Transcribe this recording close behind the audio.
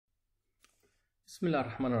Bismillah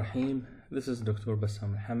ar-Rahman ar-Rahim. This is Dr.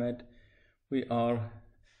 Bassam Alhamad. We are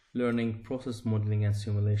learning process modeling and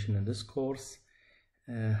simulation in this course.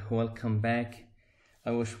 Welcome back.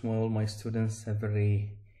 I wish all my students a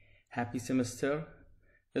very happy semester.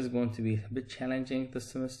 It's going to be a bit challenging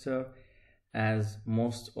this semester as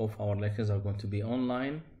most of our lectures are going to be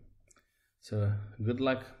online. So good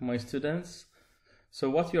luck, my students. So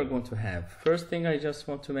what you are going to have, first thing I just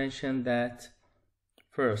want to mention that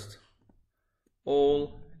first,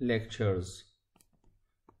 all lectures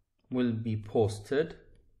will be posted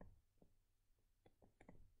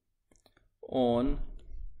on,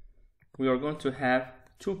 we are going to have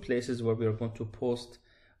two places where we are going to post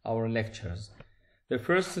our lectures. The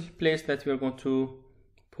first place that we are going to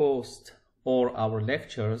post all our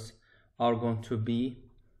lectures are going to be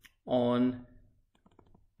on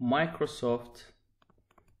Microsoft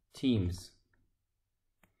Teams,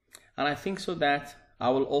 and I think so that I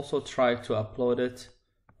will also try to upload it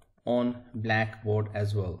on Blackboard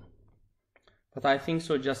as well, but I think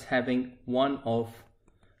so just having one of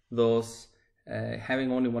those,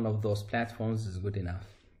 having only one of those platforms is good enough.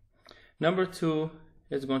 Number two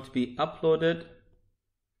is going to be uploaded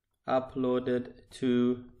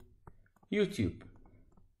to YouTube,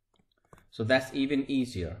 so that's even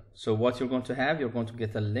easier. So what you're going to have, you're going to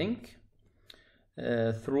get a link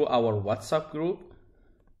through our WhatsApp group,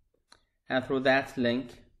 and through that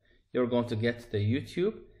link you're going to get the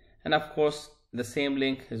YouTube, and of course the same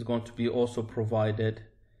link is going to be also provided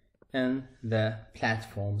in the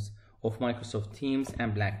platforms of Microsoft Teams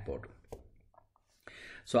and Blackboard.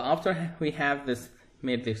 So after we have this,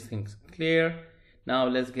 made these things clear, now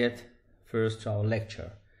let's get first to our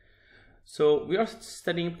lecture. So we are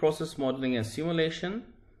studying process modeling and simulation.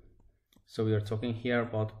 So we are talking here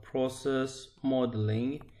about process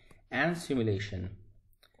modeling and simulation.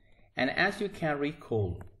 And as you can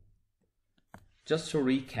recall, just to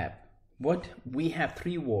recap, what we have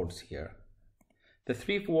three words here. The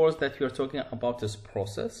three words that we are talking about is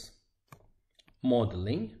process,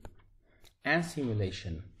 modeling, and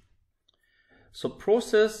simulation. So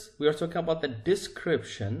process, we are talking about the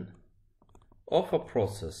description of a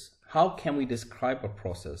process. How can we describe a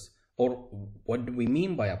process, or what do we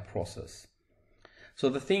mean by a process? So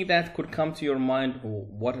the thing that could come to your mind,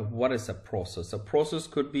 what is a process? A process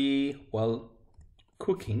could be, well,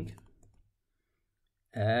 cooking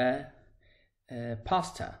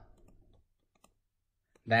pasta.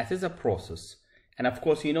 That is a process. And of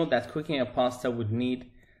course, you know that cooking a pasta would need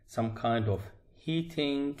some kind of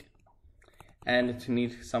heating, and it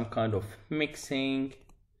needs some kind of mixing,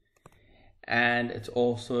 and it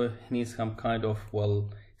also needs some kind of, well,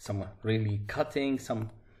 some really cutting, some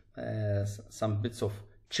bits of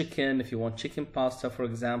chicken, if you want chicken pasta, for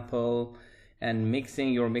example, and mixing,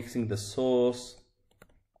 you're mixing the sauce,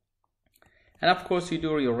 and of course you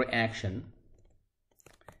do your reaction,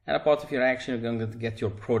 and a part of your action you're going to get your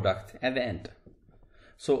product at the end.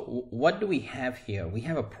 So what do we have here? We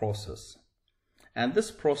have a process, and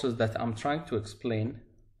this process that I'm trying to explain,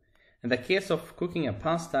 in the case of cooking a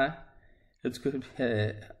pasta, it's good,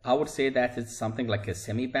 I would say that it's something like a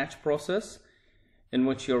semi-batch process, in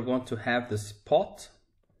which you're going to have this pot,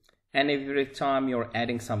 and every time you're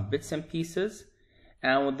adding some bits and pieces,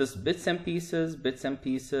 and with this bits and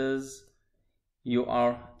pieces you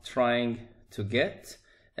are trying to get,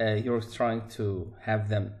 you're trying to have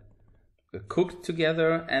them cooked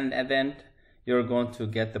together, and at the end you're going to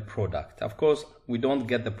get the product. Of course, we don't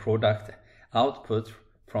get the product output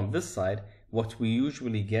from this side. What we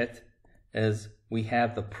usually get is we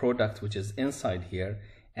have the product which is inside here,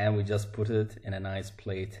 and we just put it in a nice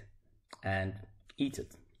plate and eat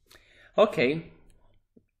it. Okay,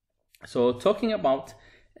 so talking about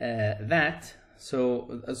that,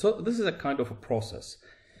 so this is a kind of a process,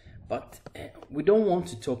 but we don't want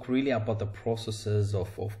to talk really about the processes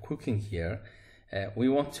of cooking here. We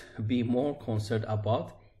want to be more concerned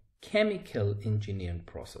about chemical engineering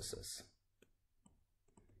processes.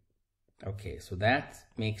 Okay, so that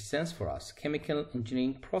makes sense for us, chemical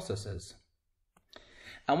engineering processes.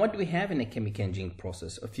 And what do we have in a chemical engineering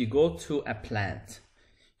process? If you go to a plant,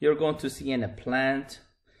 you're going to see in a plant,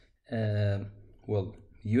 well,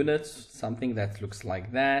 units, something that looks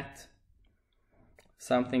like that,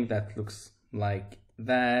 something that looks like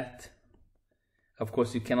that. Of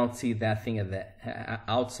course, you cannot see that thing at the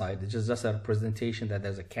outside. It's just a representation that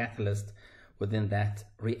there's a catalyst within that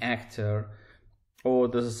reactor, or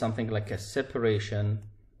this is something like a separation.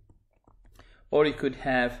 Or you could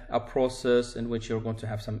have a process in which you're going to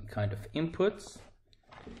have some kind of inputs,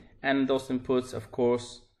 and those inputs, of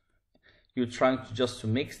course, you're trying to just to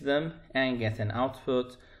mix them and get an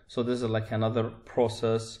output. So this is like another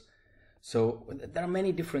process. So there are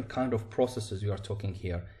many different kind of processes we are talking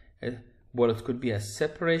here. Well, it could be a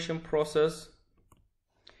separation process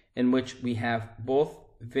in which we have both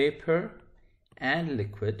vapor and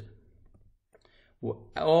liquid,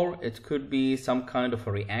 or it could be some kind of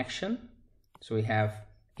a reaction. So we have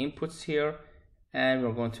inputs here and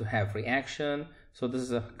we're going to have reaction. So this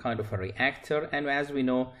is a kind of a reactor, and as we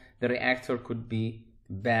know, the reactor could be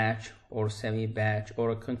batch or semi-batch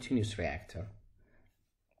or a continuous reactor.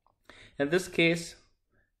 In this case,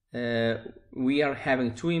 we are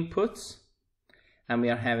having two inputs and we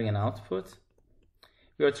are having an output.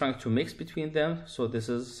 We are trying to mix between them, so this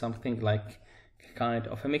is something like kind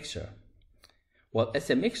of a mixture. Well, it's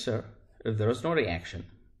a mixture if there is no reaction.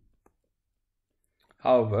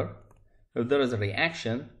 However, if there is a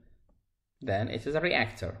reaction, then it is a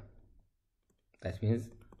reactor. That means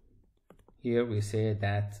here we say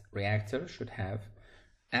that reactor should have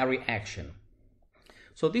a reaction.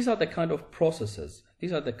 So these are the kind of processes.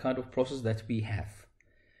 These are the kind of processes that we have.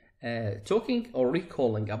 Talking or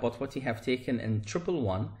recalling about what we have taken in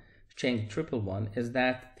CHENG324 is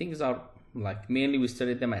that things are like mainly we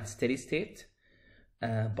studied them at steady state.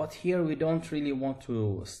 But here we don't really want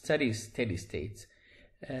to study steady state.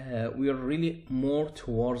 We are really more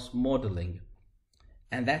towards modeling,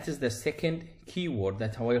 and that is the second keyword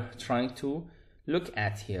that we're trying to look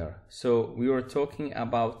at here. So we were talking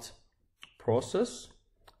about process.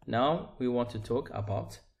 Now we want to talk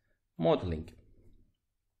about modeling.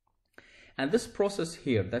 And this process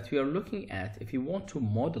here that we are looking at, if you want to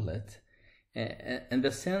model it in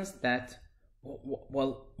the sense that,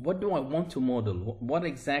 well, what do I want to model? What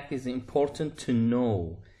exactly is important to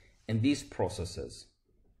know in these processes?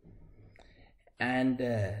 And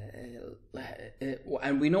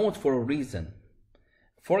we know it for a reason.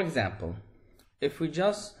 For example, if we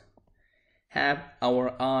just have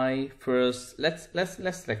our eye first, let's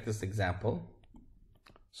take this example.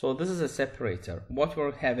 So this is a separator. What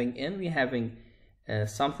we're having in, we're having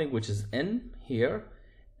something which is in here,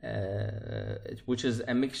 which is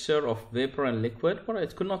a mixture of vapor and liquid, or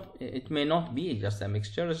it may not be just a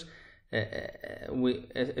mixture.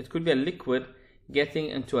 It could be a liquid getting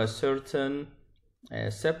into a certain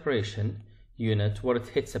separation unit where it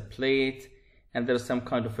hits a plate and there's some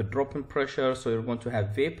kind of a drop in pressure, so you're going to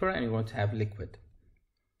have vapor and you're going to have liquid.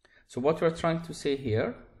 So what we're trying to say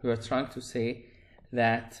here, we are trying to say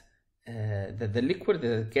that the liquid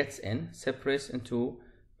that it gets in separates into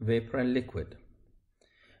vapor and liquid.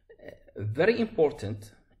 Very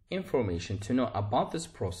important information to know about this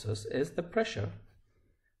process is the pressure,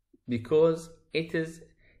 because it is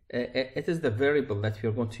the variable that we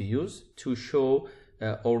are going to use to show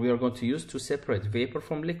or we are going to use to separate vapor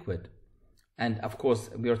from liquid. And of course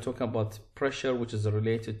we are talking about pressure, which is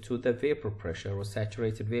related to the vapor pressure or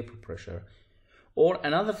saturated vapor pressure. Or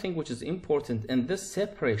another thing which is important in this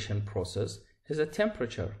separation process is a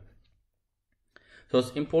temperature. So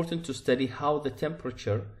it's important to study how the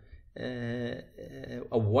temperature,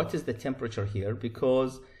 what is the temperature here,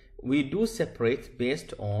 because we do separate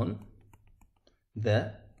based on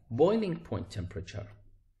the boiling point temperature.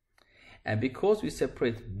 And because we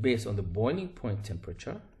separate based on the boiling point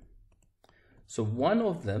temperature, so one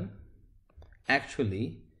of them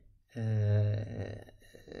actually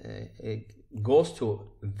goes to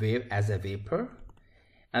as a vapor,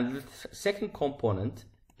 and the second component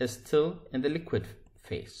is still in the liquid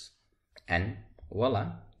phase, and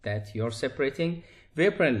voila, that you're separating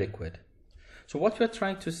vapor and liquid. So what we're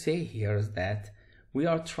trying to say here is that we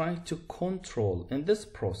are trying to control in this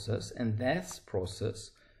process and that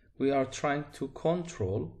process, we are trying to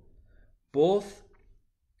control both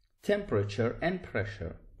temperature and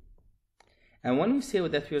pressure. And when we say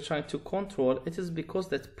that we are trying to control, it is because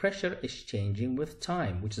that pressure is changing with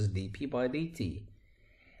time, which is dP by dt.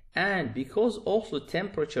 And because also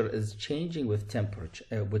temperature is changing with time,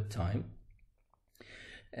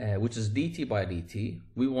 which is dt by dt,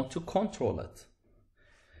 we want to control it.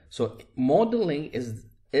 So modeling is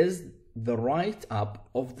the write-up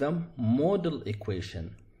of the model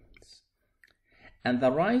equation. And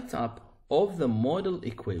the write-up of the model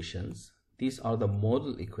equations, these are the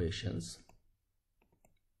model equations.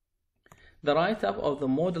 The write-up of the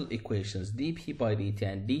model equations dP by dt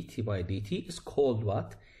and dt by dt is called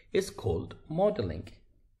what? Is called modeling.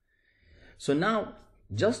 So now,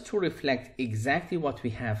 just to reflect exactly what we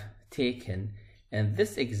have taken in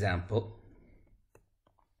this example,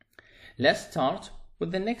 let's start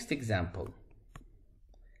with the next example.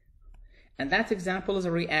 And that example is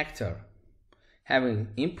a reactor having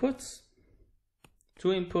inputs, two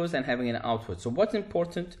inputs, and having an output. So what's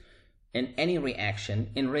important in any reaction?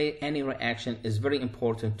 Any reaction is very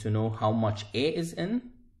important to know how much A is in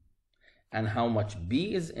and how much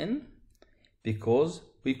B is in, because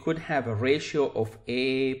we could have a ratio of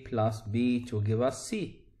A plus B to give us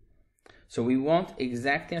C. So we want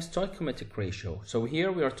exactly a stoichiometric ratio. So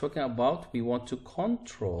here we are talking about we want to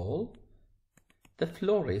control the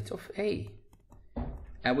flow rate of A,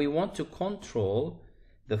 and we want to control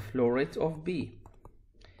the flow rate of B,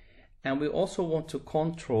 and we also want to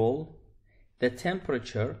control the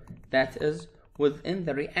temperature that is within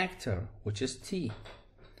the reactor, which is T.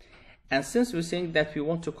 And since we're saying that we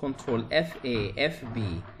want to control FA,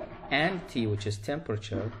 FB, and T, which is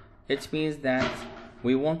temperature, it means that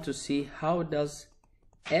we want to see how does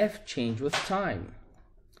F change with time,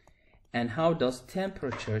 and how does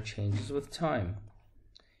temperature changes with time.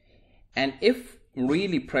 And if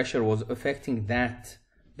really pressure was affecting that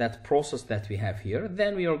process that we have here,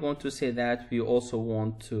 then we are going to say that we also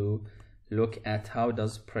want to look at how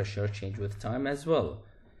does pressure change with time as well.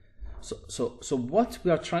 So what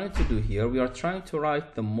we are trying to do here, we are trying to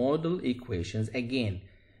write the model equations. Again,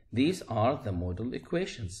 these are the model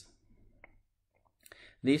equations.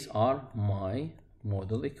 These are my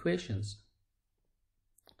model equations.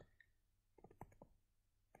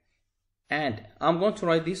 And I'm going to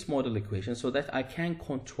write these model equations so that I can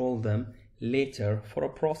control them later for a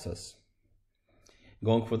process.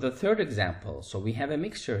 Going for the third example, so we have a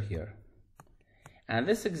mixture here. And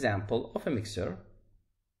this example of a mixture,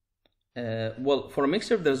 well, for a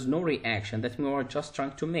mixture there's no reaction, that means we are just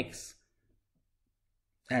trying to mix.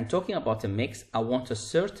 And talking about a mix, I want a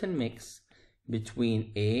certain mix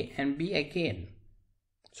between A and B again.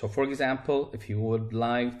 So for example, if you would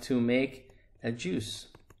like to make a juice,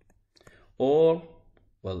 or,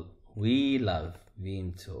 well, we love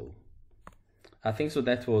Vimto. I think so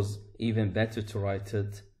that was even better to write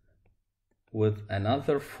it with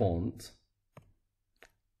another font.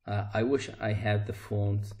 I wish I had the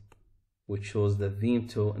font which was the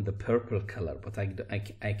Vimto in the purple color, but I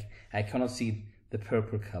cannot see the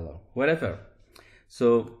purple color. Whatever.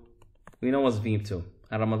 So we know what's Vimto,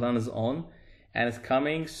 and Ramadan is on, and it's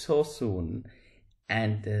coming so soon.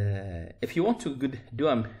 And if you want to do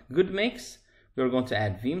a good mix, we're going to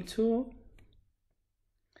add Vimto.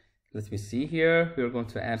 Let me see here. We're going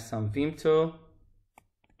to add some Vimto.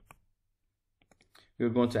 We're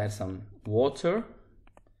going to add some water.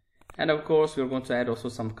 And of course, we're going to add also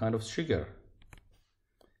some kind of sugar.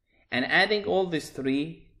 And adding all these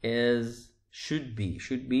three should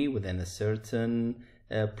be within a certain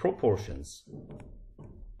proportions.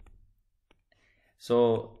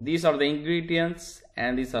 So these are the ingredients,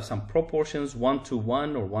 and these are some proportions, 1 to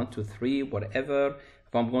 1 or 1 to 3, whatever.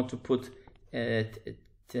 If I'm going to put,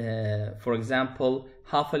 for example,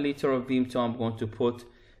 half a liter of Vimto, I'm going to put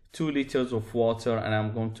 2 liters of water, and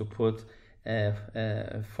I'm going to put 2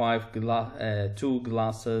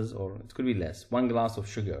 glasses, or it could be less, 1 glass of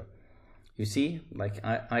sugar. You see, like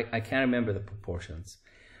I can't remember the proportions.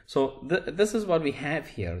 So this is what we have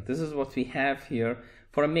here. This is what we have here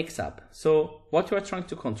for a mix-up. So what we are trying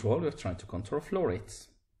to control, we're trying to control flow rates.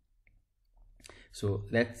 So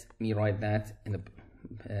let me write that in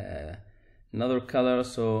another color.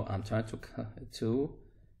 So I'm trying to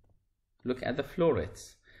look at the flow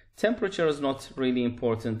rates. Temperature is not really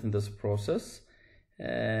important in this process.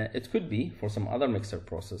 It could be for some other mixing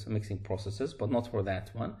processes, but not for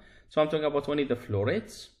that one. So I'm talking about only the flow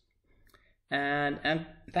rates. And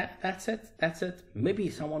that's it. Maybe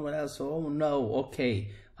someone will ask, oh no,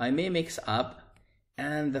 okay, I may mix up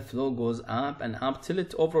and the flow goes up and up till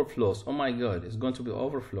it overflows. Oh my god, it's going to be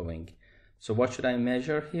overflowing. So what should I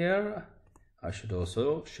measure here? I should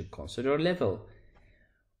consider level.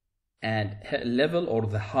 And level, or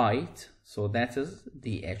the height, so that is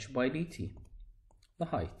dH by dt, the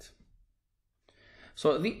height.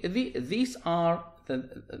 So these are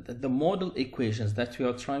the model equations that we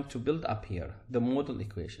are trying to build up here, the model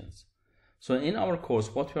equations. So in our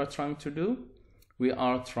course, what we are trying to do, we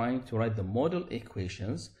are trying to write the model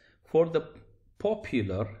equations for the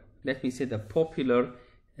popular, let me say the popular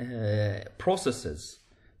processes,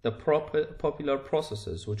 popular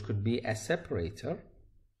processes, which could be a separator,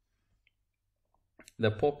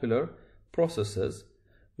 the popular processes,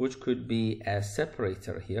 which could be a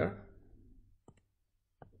separator here.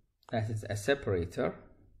 That is a separator.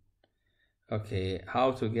 Okay,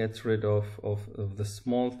 how to get rid of the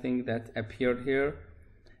small thing that appeared here?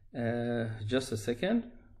 Just a second,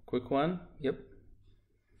 quick one. Yep.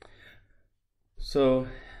 So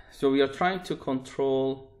we are trying to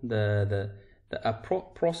control the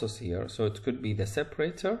process here. So it could be the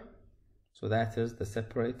separator. So that is the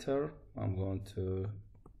separator.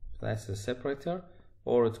 That's the separator,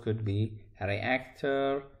 or it could be a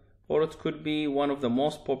reactor, or it could be one of the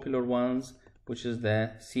most popular ones, which is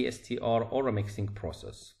the CSTR or a mixing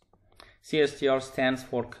process. CSTR stands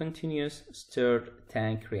for Continuous Stirred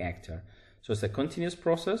Tank Reactor. So it's a continuous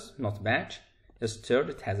process, not batch. A stirred,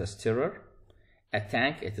 it has a stirrer. A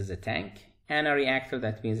tank, it is a tank. And a reactor,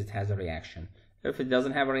 that means it has a reaction. If it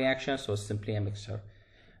doesn't have a reaction, so it's simply a mixer,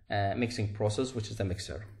 mixing process, which is a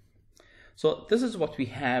mixer. So this is what we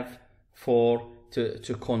have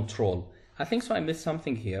to control. I think so I missed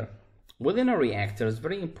something here. Within a reactor, it's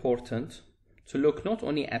very important to look not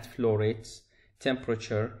only at flow rates,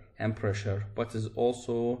 temperature, and pressure, but it's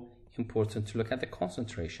also important to look at the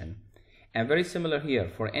concentration. And very similar here,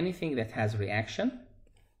 for anything that has reaction,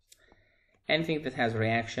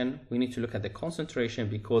 we need to look at the concentration,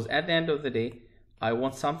 because at the end of the day, I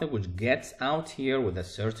want something which gets out here with a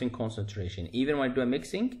certain concentration. Even when I do a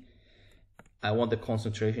mixing, I want the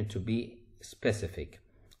concentration to be specific.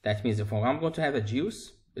 That means if I'm going to have a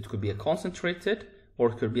juice, it could be a concentrated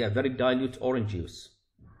or it could be a very dilute orange juice.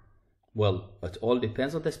 Well, it all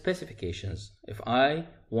depends on the specifications. If I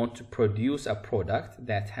want to produce a product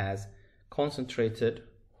that has concentrated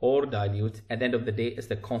or dilute, at the end of the day, it's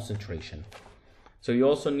the concentration. So you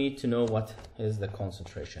also need to know what is the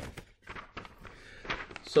concentration.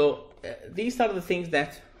 So these are the things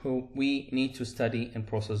that we need to study in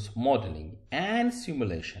process modeling and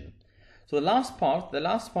simulation. So the last part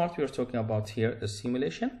we are talking about here is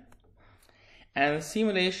simulation. And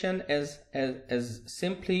simulation is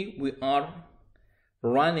simply we are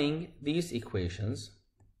running these equations.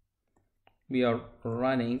 We are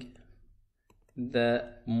running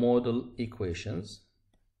the model equations.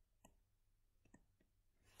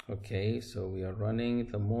 Okay, so we are running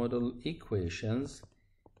the model equations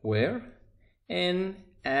where? In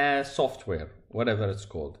a software, whatever it's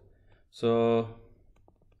called. So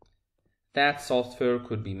that software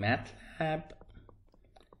could be MATLAB,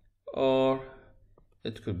 or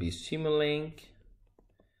it could be Simulink,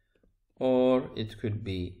 or it could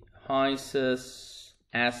be HYSYS,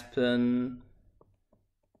 Aspen,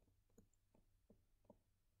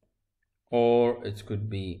 or it could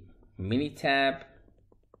be Minitab,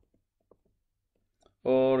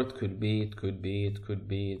 or it could be,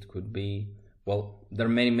 well, there are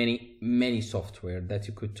many software that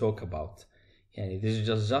you could talk about. Yeah, this is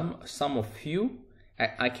just some of few.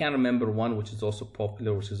 I can't remember one which is also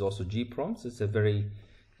popular, which is also GPROMS. It's a very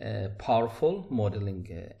powerful modeling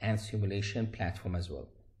and simulation platform as well.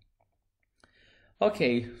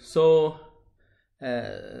 Okay, so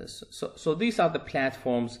these are the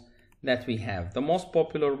platforms that we have. The most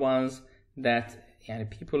popular ones that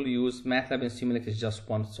people use, MATLAB and Simulink is just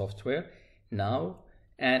one software now,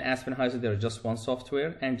 and Aspen HYSYS, they're just one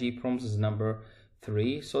software, and GPROMS is number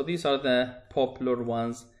 3. So these are the popular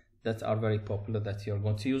ones that are very popular, that you're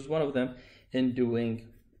going to use one of them in doing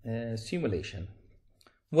simulation.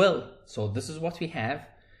 Well, so this is what we have.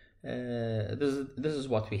 This is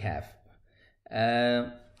what we have.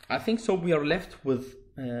 I think so we are left with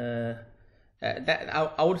that.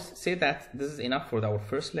 I would say that this is enough for our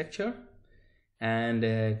first lecture, and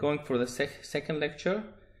going for the second lecture,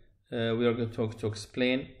 we are going to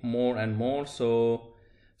explain more and more. So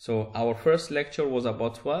our first lecture was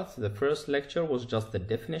about what? The first lecture was just the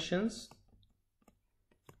definitions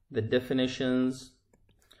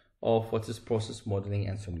of what is process modeling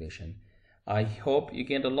and simulation. I hope you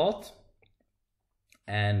gained a lot,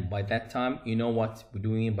 and by that time you know what we do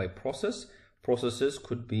mean by process. Processes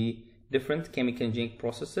could be different chemical engineering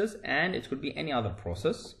processes, and it could be any other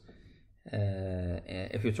process.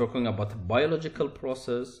 If you're talking about a biological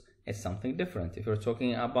process, it's something different. If you're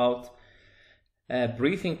talking about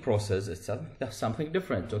breathing process, it's something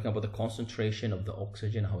different. Talking about the concentration of the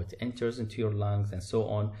oxygen, how it enters into your lungs, and so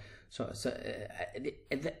on. So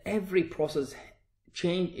every process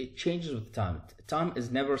changes with time. Time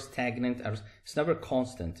is never stagnant, it's never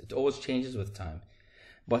constant. It always changes with time.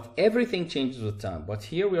 But everything changes with time. But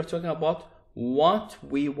here we are talking about what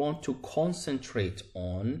we want to concentrate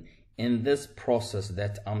on in this process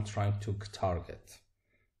that I'm trying to target.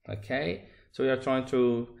 Okay, so we are trying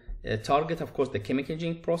to target, of course, the chemical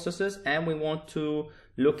engineering processes, and we want to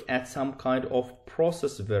look at some kind of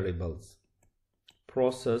process variables.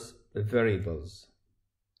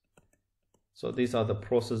 So these are the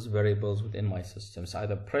process variables within my systems,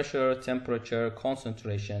 either pressure, temperature,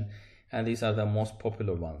 concentration, and these are the most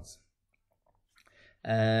popular ones.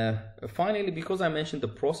 Finally, because I mentioned the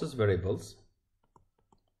process variables,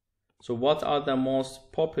 so what are the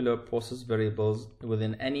most popular process variables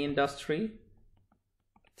within any industry?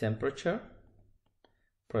 Temperature,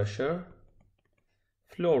 pressure,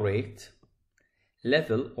 flow rate,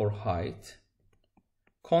 level or height,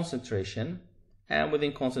 concentration, and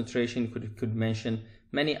within concentration you could mention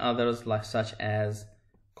many others like such as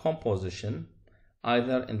composition,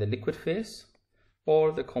 either in the liquid phase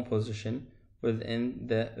or the composition within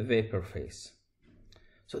the vapor phase.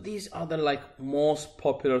 So these are the most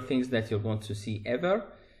popular things that you're going to see ever.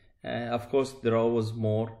 Of course, there are always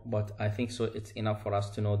more, but I think so it's enough for us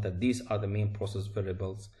to know that these are the main process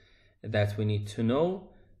variables that we need to know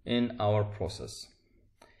in our process.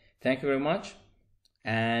 Thank you very much,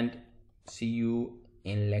 and see you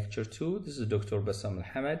in lecture 2. This is Dr. Bassam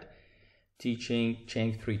Alhamad teaching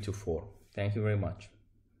CHENG324. Thank you very much.